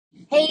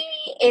Hey,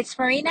 it's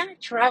Marina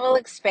Travel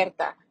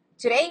Experta.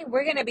 Today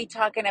we're going to be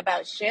talking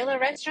about Xela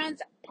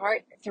Restaurants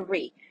Part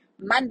 3,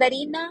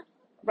 Mandarina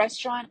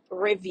Restaurant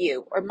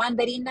Review or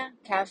Mandarina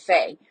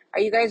Cafe. Are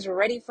you guys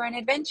ready for an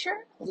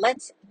adventure?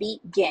 Let's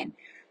begin.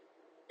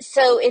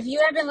 So, if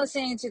you have been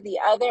listening to the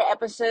other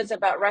episodes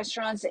about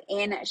restaurants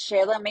in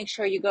Xela, make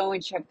sure you go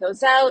and check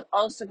those out.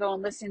 Also, go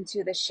and listen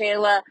to the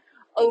Xela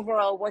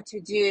overall What to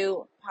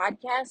Do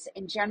podcast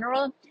in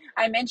general.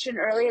 I mentioned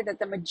earlier that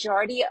the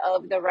majority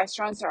of the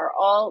restaurants are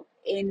all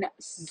in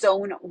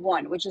Zone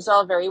 1, which is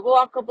all very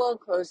walkable,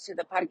 close to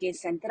the Parque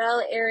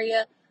Central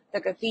area,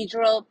 the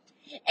cathedral.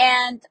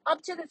 And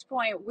up to this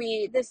point,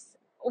 we've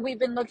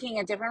been looking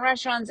at different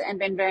restaurants and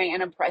been very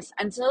unimpressed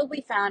until we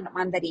found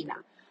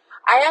Mandarina.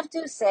 I have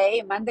to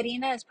say,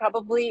 Mandarina is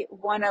probably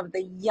one of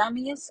the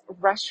yummiest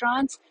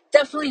restaurants,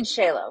 definitely in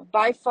Shalo.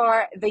 By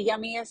far, the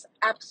yummiest,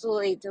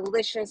 absolutely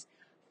delicious,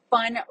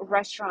 fun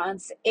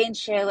restaurants in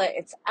Shayla.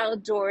 It's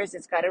outdoors.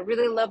 It's got a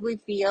really lovely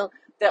feel.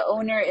 The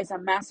owner is a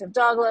massive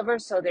dog lover,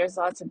 so there's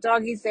lots of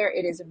doggies there.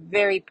 It is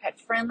very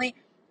pet friendly,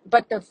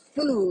 but the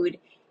food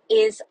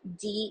is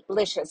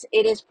delicious.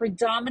 It is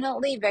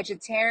predominantly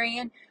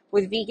vegetarian.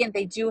 With vegan,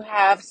 they do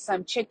have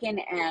some chicken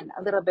and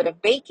a little bit of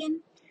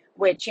bacon,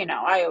 which,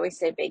 I always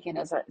say bacon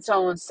is its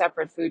own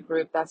separate food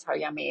group. That's how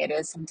yummy it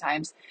is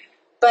sometimes.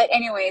 But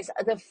anyways,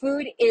 the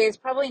food is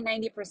probably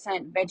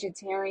 90%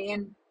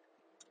 vegetarian,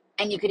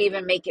 and you could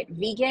even make it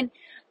vegan,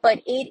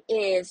 but it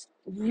is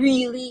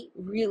really,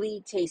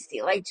 really tasty.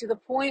 Like, to the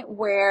point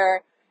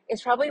where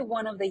it's probably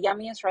one of the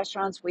yummiest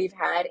restaurants we've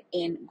had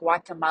in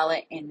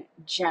Guatemala in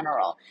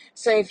general.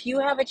 So if you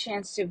have a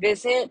chance to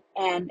visit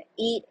and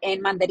eat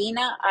in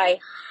Mandarina, I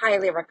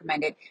highly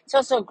recommend it. It's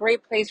also a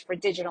great place for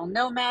digital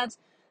nomads.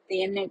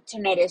 The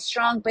internet is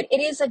strong, but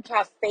it is a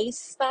cafe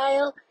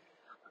style,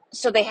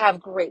 so they have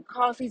great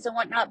coffees and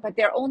whatnot, but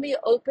they're only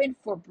open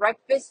for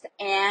breakfast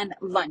and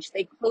lunch.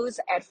 They close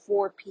at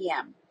 4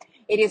 p.m.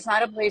 It is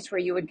not a place where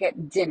you would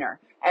get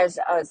dinner as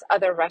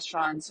other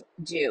restaurants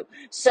do.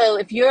 So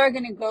if you're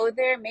going to go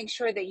there, make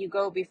sure that you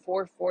go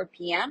before 4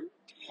 p.m.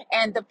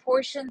 And the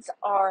portions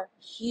are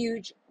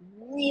huge,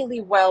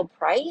 really well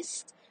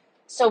priced.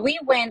 So we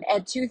went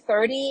at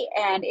 2:30,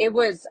 and it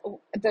was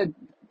the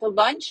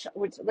lunch,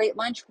 which late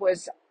lunch,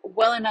 was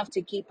well enough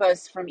to keep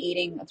us from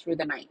eating through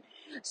the night.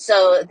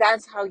 So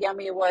that's how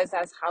yummy it was.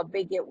 That's how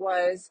big it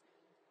was.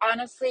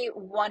 Honestly,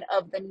 one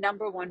of the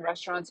number one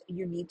restaurants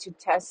you need to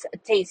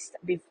taste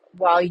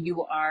while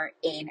you are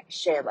in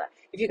Shela.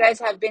 If you guys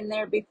have been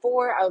there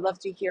before, I would love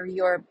to hear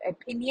your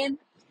opinion.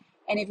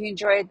 And if you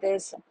enjoyed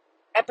this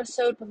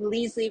episode,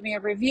 please leave me a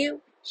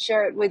review,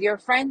 share it with your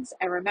friends,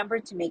 and remember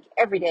to make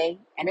every day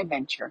an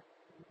adventure.